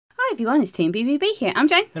everyone, it's Team BBB here. I'm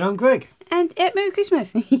Jane. And I'm Greg. And Merry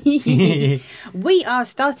Christmas. We are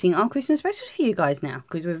starting our Christmas specials for you guys now,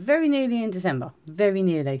 because we're very nearly in December. Very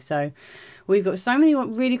nearly. So we've got so many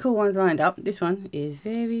really cool ones lined up. This one is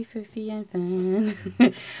very fluffy and fun.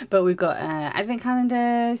 But we've got advent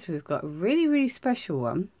calendars. We've got a really, really special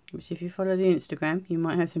one, which if you follow the Instagram, you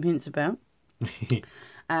might have some hints about.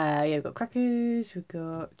 Yeah, we've got crackers, we've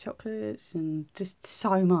got chocolates, and just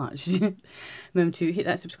so much. Remember to hit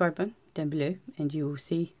that subscribe button down below, and you will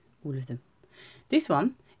see all of them. This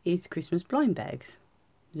one is Christmas blind bags.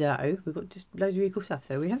 So we've got just loads of really cool stuff.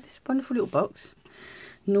 So we have this wonderful little box,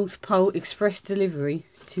 North Pole Express delivery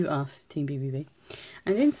to us, Team BBB.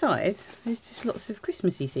 And inside, there's just lots of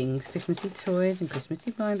Christmassy things, Christmassy toys and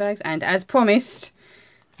Christmassy blind bags, and as promised,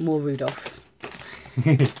 more Rudolphs.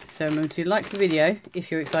 So remember to like the video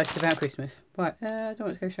if you're excited about Christmas. Right, I don't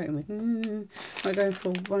want to go straight in with. I'm going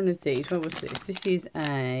for one of these. What was this? This is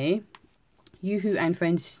a Yoohoo and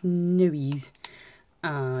Friends Snowies.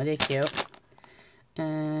 Ah, they're cute.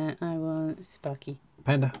 I want Sparky.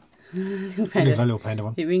 Panda. Little panda. There's a little panda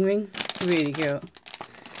one. Is it Ring? Really cute.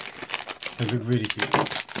 They look really cute.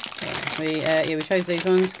 Yeah, we chose these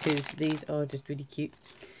ones because these are just really cute.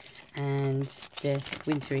 And they're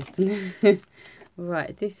wintry.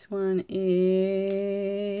 Right, this one is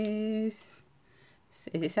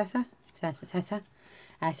it Sasa? Sasa. Sasa.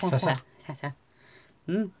 Sasa.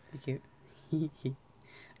 They're cute.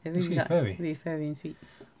 They're really furry. Really furry and sweet.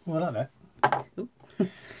 Well, I like that.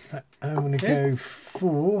 I'm going to go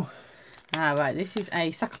for... Right, this is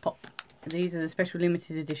a SuckerPop. These are the special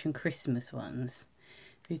limited edition Christmas ones.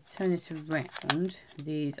 If you turn this around,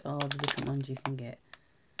 these are the different ones you can get.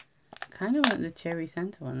 I kind of want the Cherry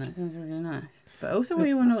Santa one, that sounds really nice. But also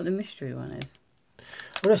we want to know what the mystery one is.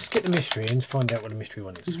 Well, let's get the mystery and find out what the mystery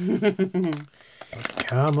one is.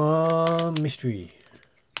 Come on, mystery.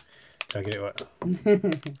 Did I get it right?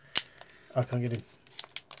 I can't get in.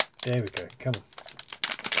 There we go, come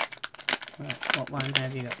on. Right, what one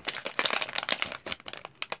have you got?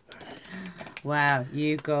 Wow,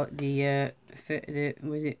 you got the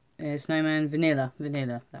was it Snowman Vanilla?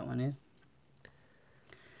 Vanilla, that one is.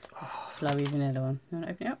 Flowy vanilla one. You want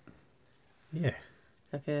to open it up? Yeah.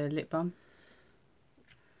 It's like a lip balm.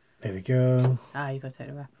 There we go. You got to take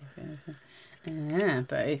the wrap off it. Yeah,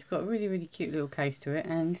 but it's got a really, really cute little case to it,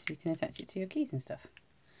 and you can attach it to your keys and stuff.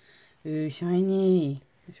 Ooh, shiny.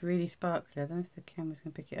 It's really sparkly. I don't know if the camera's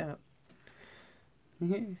going to pick it up.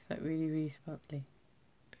 It's like really, really sparkly.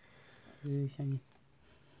 Ooh, shiny.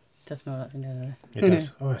 It does smell like vanilla. It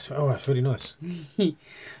does. That's really nice.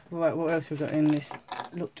 Right, what else we got in this?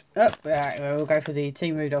 Looked up. Right, well, we'll go for the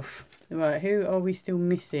Team Rudolph. Right, who are we still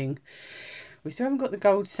missing? We still haven't got the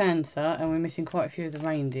gold Santa, and we're missing quite a few of the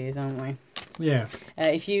reindeers, aren't we? Yeah.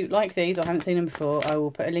 If you like these or haven't seen them before, I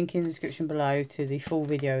will put a link in the description below to the full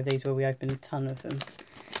video of these where we opened a ton of them.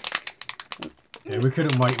 Yeah, we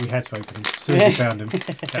couldn't wait. We had to open them. As soon as we found them,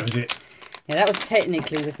 that was it. Yeah, that was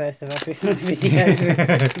technically the first of our Christmas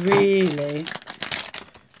videos. Really.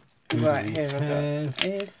 Right, here I've got.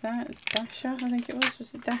 Is that Dasher? I think it was.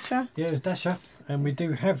 Was it Dasher? Yeah, it was Dasher. And we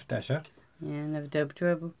do have Dasher. Yeah, another double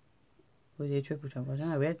trouble. Was it a triple trouble? I don't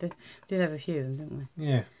know. We did have a few of them, didn't we?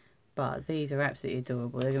 Yeah. But these are absolutely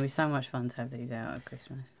adorable. They're going to be so much fun to have these out at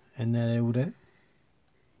Christmas. And now they're all there.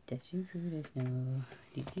 Dashing through the snow.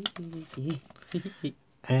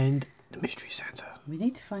 And the mystery Santa. We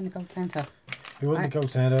need to find the gold Santa. We want the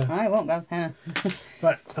gold Santa. I want gold Santa.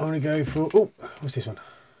 Right, I want to go for... Oh, what's this one?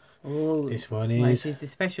 Oh, this one is... Well, this is the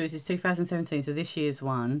special. This is 2017, so this year's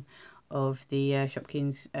one of the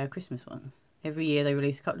Shopkins Christmas ones. Every year they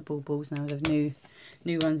release a couple of baubles. Now there's new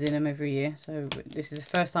ones in them every year. So this is the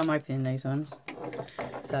first time opening these ones.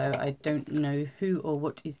 So I don't know who or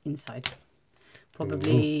what is inside.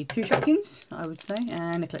 Probably 2 Shopkins, I would say,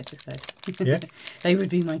 and a collector's code. Yeah. They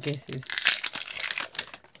would be my guesses.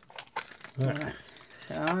 Right.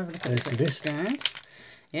 So I'll have a look at the collector's code.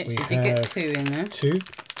 Yeah, we you did get 2 in there. 2.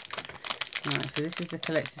 Right, so this is the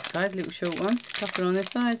collector's guide, little short one. A couple on this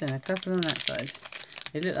side and a couple on that side.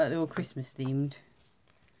 They look like they're all Christmas themed.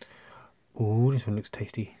 Oh, this one looks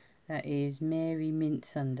tasty. That is Mary Mint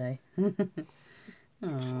Sundae.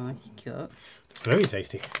 Oh, cute. Very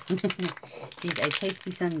tasty. It's a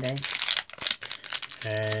tasty sundae.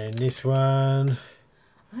 And this one...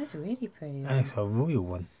 Oh, that's really pretty. That's a royal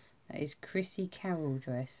one. That is Chrissy Carol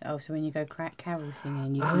dress. Oh, so when you go carol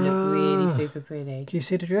singing, you can look really super pretty. Can you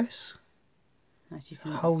see the dress? You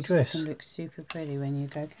can whole dress. You can look super pretty when you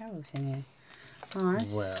go carol singing. Oh,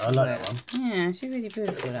 well, I like that one. Yeah, she's really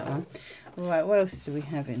beautiful, that one. Right, what else do we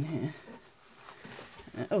have in here?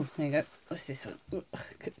 Oh, there you go. What's this one? Ooh,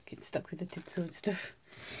 get stuck with the tinsel and stuff.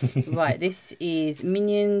 Right, this is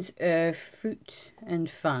Minions Fruit and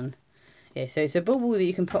Fun. Yeah, so it's a bauble that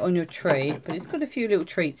you can put on your tree, but it's got a few little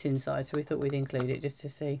treats inside, so we thought we'd include it just to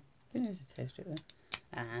see. There's a test strip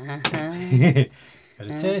there. Got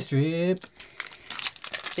a test strip.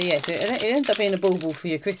 So yeah, so it ends up being a bauble for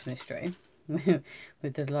your Christmas tree, with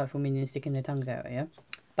the delightful minions sticking their tongues out at you.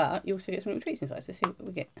 But you also get some little treats inside, so let's see what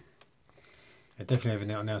we get. I definitely have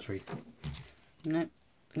it on our tree. No,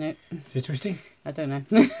 no. Is it twisty? I don't know.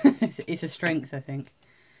 It's a strength, I think.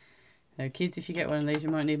 So kids, if you get one of these, you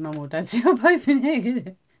might need mum or dad to help open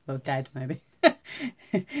it. Well, dad, maybe.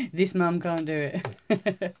 This mum can't do it.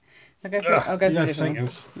 I'll go for this one.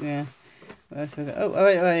 Yeah. What else have we got? Oh,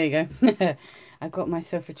 there you go. I got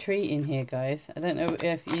myself a treat in here, guys. I don't know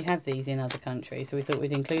if you have these in other countries, so we thought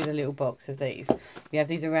we'd include a little box of these. We have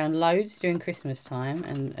these around loads during Christmas time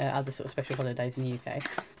and other sort of special holidays in the UK.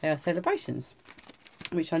 They are celebrations,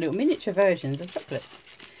 which are little miniature versions of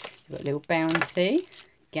chocolates. You've got little Bouncy,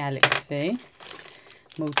 Galaxy,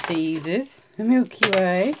 Maltesers, a Milky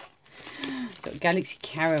Way, got Galaxy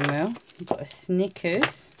Caramel, we've got a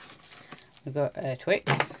Snickers, we've got a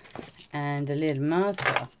Twix, and a little Mars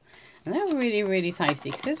bar. And they're really, really tasty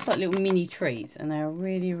because they're just like little mini treats and they are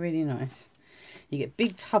really, really nice. You get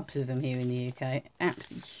big tubs of them here in the UK.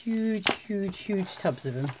 Absolutely huge, huge, huge tubs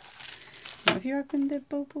of them. Now, have you opened the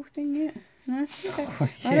bauble thing yet? No? Okay. Oh,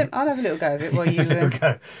 yeah. I'll have a little go of it while you...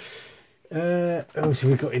 go. Oh, so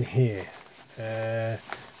we've got in here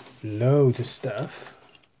loads of stuff.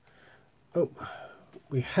 Oh,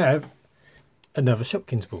 we have another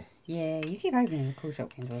Shopkins ball. Yeah, you keep opening the cool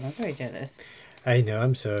Shopkins ball. I'm very jealous. I know,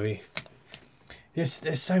 I'm sorry. There's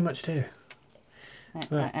so much there.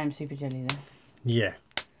 I am super jelly though. Yeah.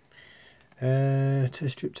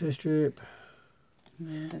 Test strip.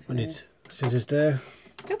 Yeah, we need scissors there.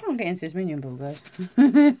 Still can't get into this minion ball, guys.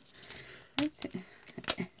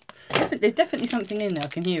 There's definitely something in there, I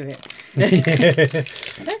can hear it.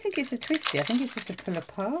 I don't think it's a twisty, I think it's just a pull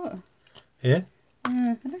apart. Yeah?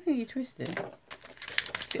 I don't think you twist it.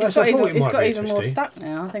 It's got even more stuck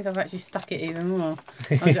now. I think I've actually stuck it even more.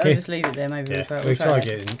 I'll just leave it there. Maybe yeah, we'll try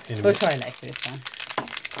again. We'll try later this time.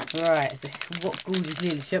 Right. So what gorgeous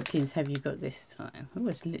little Shopkins have you got this time? Oh,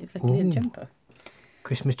 it's like a little jumper.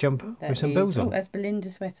 Christmas jumper with some bells on. Oh, that's Belinda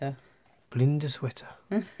sweater. Belinda sweater.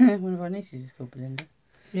 One of our nieces is called Belinda.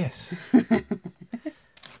 Yes.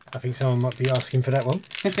 I think someone might be asking for that one.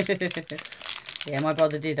 Yeah, my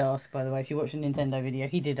brother did ask, by the way. If you watch a Nintendo video,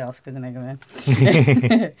 he did ask for the Mega Man.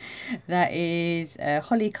 That is a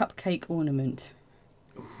holly cupcake ornament.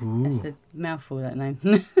 Ooh. That's a mouthful, that name.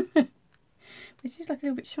 But she's like a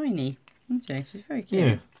little bit shiny, isn't she? She's very cute.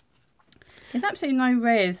 Yeah. There's absolutely no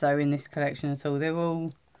rares, though, in this collection at all. They're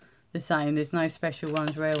all the same. There's no special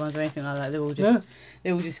ones, rare ones, or anything like that. They're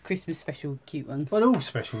all just Christmas special cute ones. Well, they're all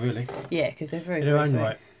special, really. Yeah, because they're very, in their own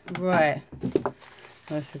right. Right.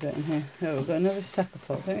 What else have we got in here? Oh, we've got another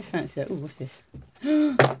SuckerPop. Don't we fancy that? Oh, what's this?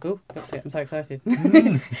 Oh, dropped it. I'm so excited.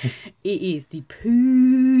 It is the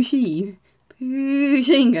Pusheen.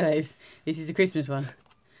 Pusheen, guys. This is the Christmas one.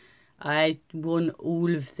 I want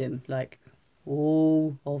all of them, like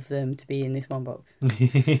all of them, to be in this one box.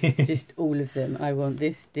 Just all of them. I want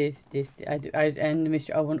this. And the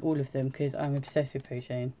mystery. I want all of them because I'm obsessed with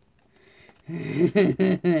Pusheen. We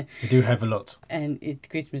do have a lot. And it's the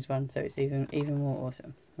Christmas one, so it's even more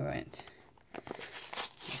awesome. Right.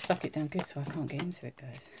 Stuck it down good so I can't get into it,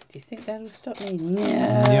 guys. Do you think that'll stop me?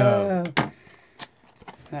 No.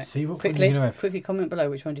 Right. See what quickly quickly comment below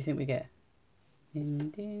which one do you think we get.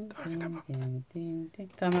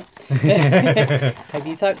 Time up. Hope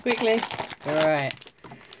you type quickly. Alright.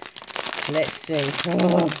 Let's see.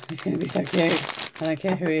 Oh, it's going to be so cute. I don't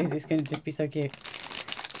care who it is, it's going to just be so cute.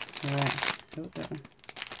 Alright. I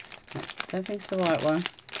don't think it's the white one.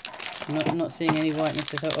 I'm not seeing any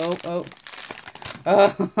whiteness at all.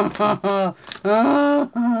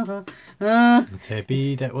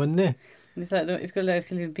 Tabby, that one there. It's got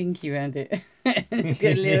like a little binky around it. It's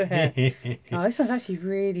got a little hair. Oh, this one's actually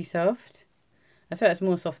really soft. I thought it's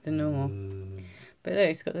more soft than normal. But look,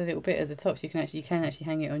 it's got the little bit at the top, so you can actually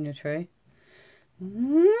hang it on your tree. I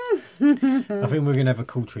think we're going to have a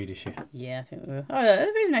cool tree this year. Yeah, I think we will. Oh, look,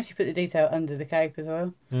 they've even actually put the detail under the cape as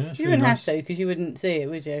well. Yeah, you wouldn't have to, because you wouldn't see it,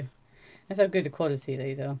 would you? That's how good a quality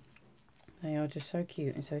these are. They are just so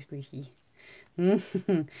cute and so squeaky. I'm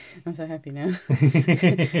so happy now. I'm just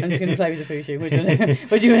going to play with the Pusheen. What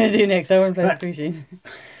do you want to do next? I want to play with the Pusheen.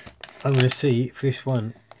 I'm going to see if this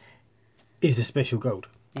one is the special gold.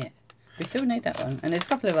 Yeah, we still need that one. And there's a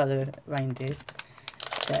couple of other reindeers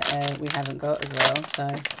that we haven't got as well. So,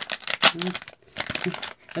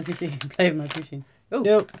 as you see, play with my Pusheen. Oh,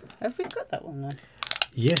 nope. Have we got that one though?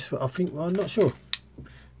 Yes, but I think, well, I'm not sure.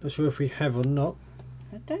 Not sure if we have or not.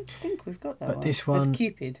 I don't think we've got that But one. this one That's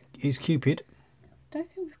Cupid. is Cupid. I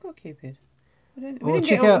don't think we've got Cupid. Well,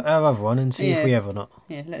 check out our other one and see if we have or not.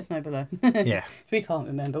 Yeah, let us know below. Yeah. We can't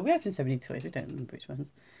remember. We opened so many toys, we don't remember which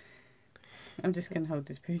ones. I'm just going to hold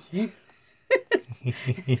this Pusheen.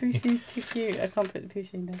 Pusheen's too cute. I can't put the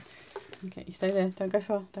Pusheen there. Okay, you stay there. Don't go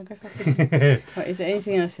far. Don't go far. Right, is there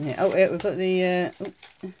anything else in here? Oh, yeah, we've got the... I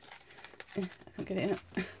can't get it in.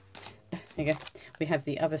 There you go. We have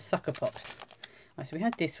the other SuckerPops. Right, so we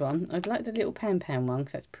had this one. I'd like the little Pan one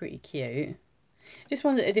because that's pretty cute. Just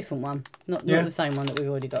wanted a different one. Not the same one that we've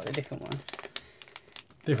already got, a different one.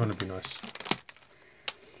 Different would be nice.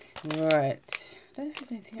 Right. I don't know if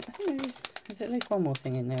there's anything else. I think there's at least one more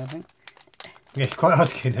thing in there, I think. Yeah, it's quite hard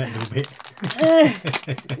to get in that little bit.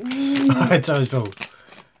 I had so strong.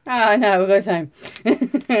 Oh, no, we've got the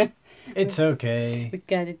same. It's okay. We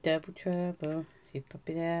got a double trouble. So you pop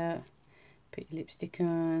it out, put your lipstick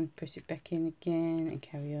on, push it back in again, and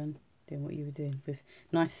carry on doing what you were doing with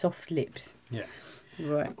nice soft lips. Yeah.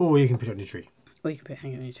 Right. Or you can put it on your tree. Or you can put it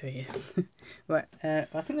hanging on your tree, yeah. Right.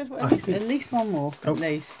 I think there's at least one more. Oh.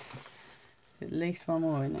 At least one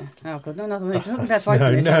more in there. Oh god, no, another one. We're not going to be able to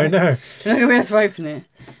open it. No. We're not going to be able to open it.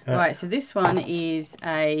 Right, so this one is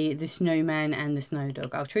the Snowman and the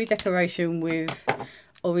Snowdog. Our tree decoration with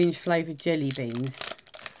orange flavoured jelly beans.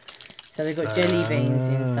 So they've got jelly beans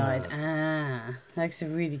inside. Ah, that's a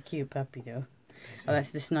really cute puppy though. Oh,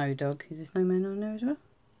 that's the Snowdog. Is the Snowman on there as well?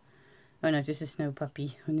 Oh no, just a snow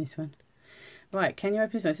puppy on this one. Right, can you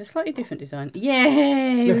open this one? It's a slightly different design.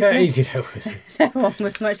 Yay! Look how easy that was. That one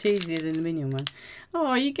was much easier than the minion one.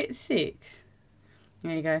 Oh, you get 6.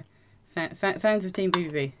 There you go. Fans of Team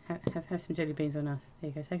BBB, have some jelly beans on us.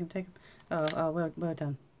 There you go, take them. Oh, well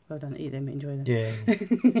done. Well done. Eat them, enjoy them. Yeah.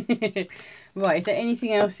 Right, is there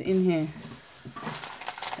anything else in here?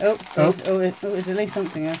 There's at least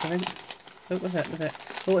something else, I think. Oh, what's that?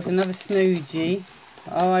 Oh, it's another Snoogie.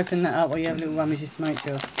 I'll open that up while you have a little rummage just to make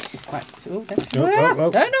sure. Right. Oh,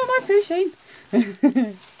 don't know my Pusheen.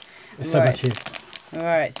 So much here.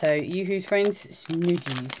 Alright, so Yoohoo's friends,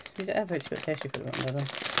 Snoogies. Who's it? I've actually got a tissue for the bottom, by the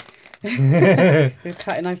way. We're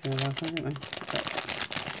cutting open the last one, didn't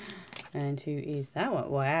we? And who is that one?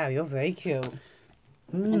 Wow, you're very cute.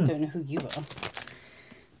 I don't know who you are.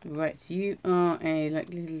 Right, you are a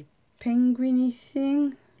little penguin-y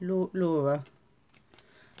thing. Laura.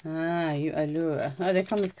 Ah, you are Laura. Oh, they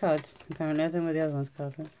come with cards, apparently. I don't know where the other one's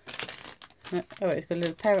card went. Oh, wait, it's got a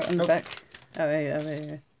little parrot on the back. Oh, there you go.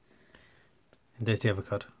 And there's the other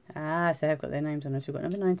card. Ah, so they've got their names on us. We've got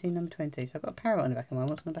number 19, number 20. So I've got a parrot on the back of mine.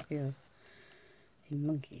 What's on the back of yours? A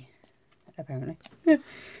monkey, apparently.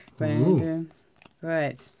 Random.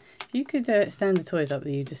 Right. If you could stand the toys up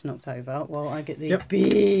that you just knocked over while I get the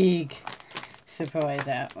big surprise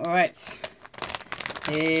out. All right.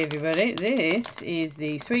 Hey everybody, this is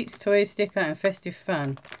the Sweets, Toys, Sticker and Festive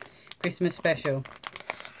Fun Christmas special.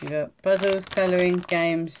 You've got puzzles, colouring,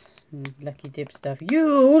 games, and lucky dip stuff.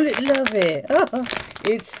 You'll love it. Oh,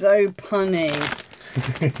 it's so punny.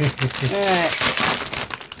 Alright,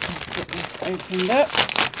 let's get this opened up.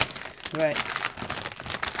 Right,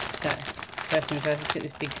 so first things first, let's get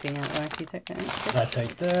this big thing out. Right, can you take that out? I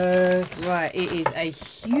take that. Right, it is a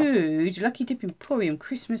huge Lucky Dip Emporium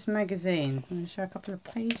Christmas magazine. I'm going to show a couple of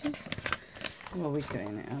pages. What are we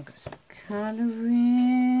doing now? I've got some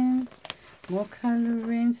colouring, more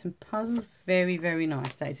colouring, some puzzles. Very, very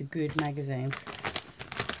nice. That is a good magazine.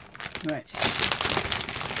 Right.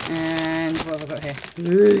 And what have I got here?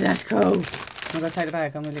 Ooh, that's cool. I'm going to take the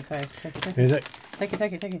bag. I'm really excited. Take it. Is it? Take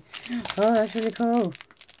it. Oh, that's really cool.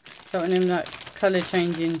 Got one of them like colour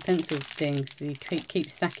changing pencil things. So you keep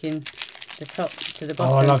stacking the top to the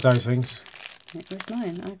bottom. Oh, I love those things. It was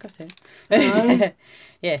mine. I got it.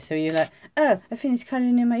 Yeah, so you're like, oh, I finished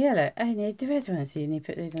colouring in my yellow. I need the red one. So you need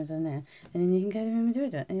to put these ones on there. And then you can colour in with the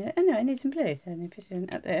red one. And you're like, oh no, I need some blue. So then you put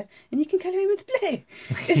it up there. And you can colour in with the blue.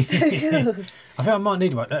 It's so cool. I think I might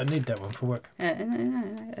need one. I need that one for work. No,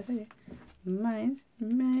 I told you. Mine.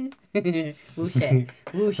 We'll share.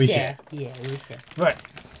 We'll share. Yeah, we'll share. Right.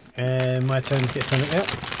 And my turn to get something out.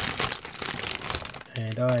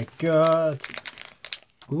 And I got...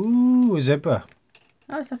 Ooh, a zebra.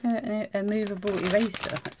 Oh, it's like a movable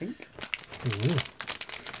eraser, I think. Ooh.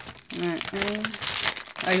 Right,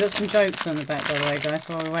 oh, you got some jokes on the back, by the way, guys,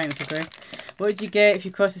 while we're waiting for Greg. What would you get if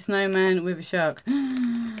you crossed a snowman with a shark?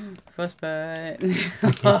 Frostbite.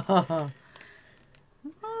 Oh,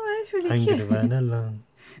 that's really cute. I'm going to run along.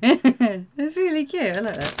 That's really cute. I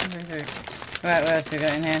like that. Right, what else we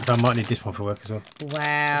got in here? I might need this one for work as well.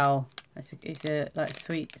 Wow. It's a like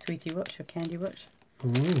sweetie watch or candy watch.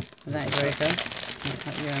 Ooh. That is very cool.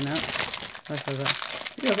 Like you and that. What have I got?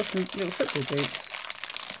 Yeah, I've got some little football boots.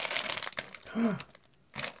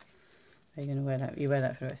 Are you going to wear that? You wear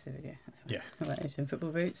that for the rest of the video. That's fine. Yeah. Right, here's some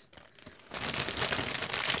football boots.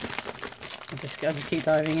 I'll just keep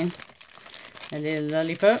diving in. A little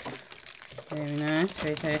lollipop. Very nice,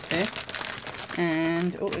 very tasty.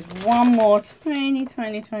 And oh, there's one more tiny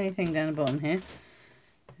thing down the bottom here.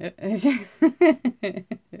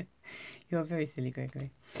 You are very silly,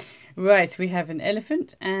 Gregory. Right, we have an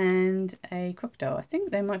elephant and a crocodile. I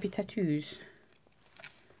think they might be tattoos.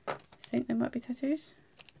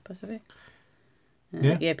 Possibly.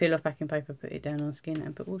 Yeah, peel off packing paper, put it down on skin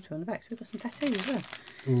and put water on the back. So we've got some tattoos as well.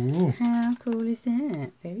 Ooh. How cool is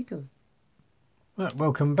that? Very cool. Right,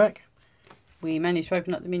 welcome back. We managed to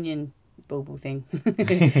open up the minion bauble thing.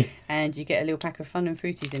 And you get a little pack of fun and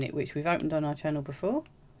fruities in it, which we've opened on our channel before.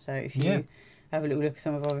 So if you have a little look at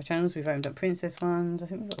some of our other channels, we've opened up princess ones. I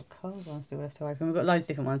think we've got a card one still left to open. We've got loads of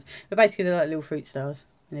different ones. But basically they're like little fruit stars.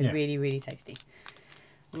 And they're really, really tasty.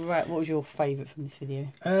 Right, what was your favourite from this video?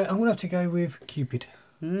 I'm going to have to go with Cupid.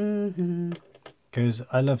 Because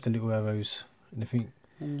I love the little arrows and everything.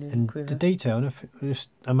 And the detail and everything, just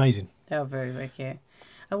amazing. They are very, very cute.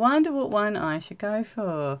 I wonder what one I should go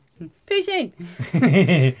for. Pusheen!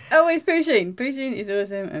 Always Pusheen! Pusheen is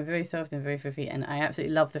awesome and very soft and very fluffy, and I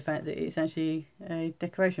absolutely love the fact that it's actually a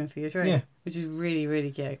decoration for your tree, which is really,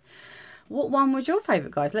 really cute. What one was your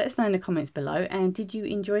favourite, guys? Let us know in the comments below. And did you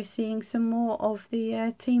enjoy seeing some more of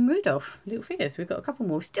the Team Rudolph little figures? We've got a couple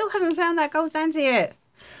more. Still haven't found that gold Santa yet.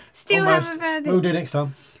 Still haven't found it. We'll do it next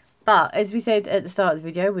time. But as we said at the start of the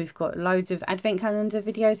video, we've got loads of advent calendar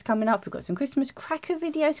videos coming up. We've got some Christmas cracker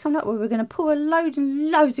videos coming up where we're going to pull a load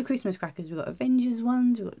and loads of Christmas crackers. We've got Avengers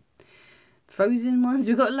ones, we've got Frozen ones,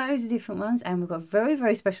 we've got loads of different ones, and we've got a very,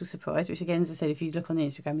 very special surprise, which again, as I said, if you look on the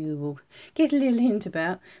Instagram, you will get a little hint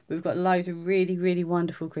about. We've got loads of really, really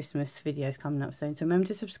wonderful Christmas videos coming up soon. So remember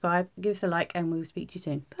to subscribe, give us a like, and we'll speak to you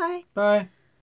soon. Bye. Bye.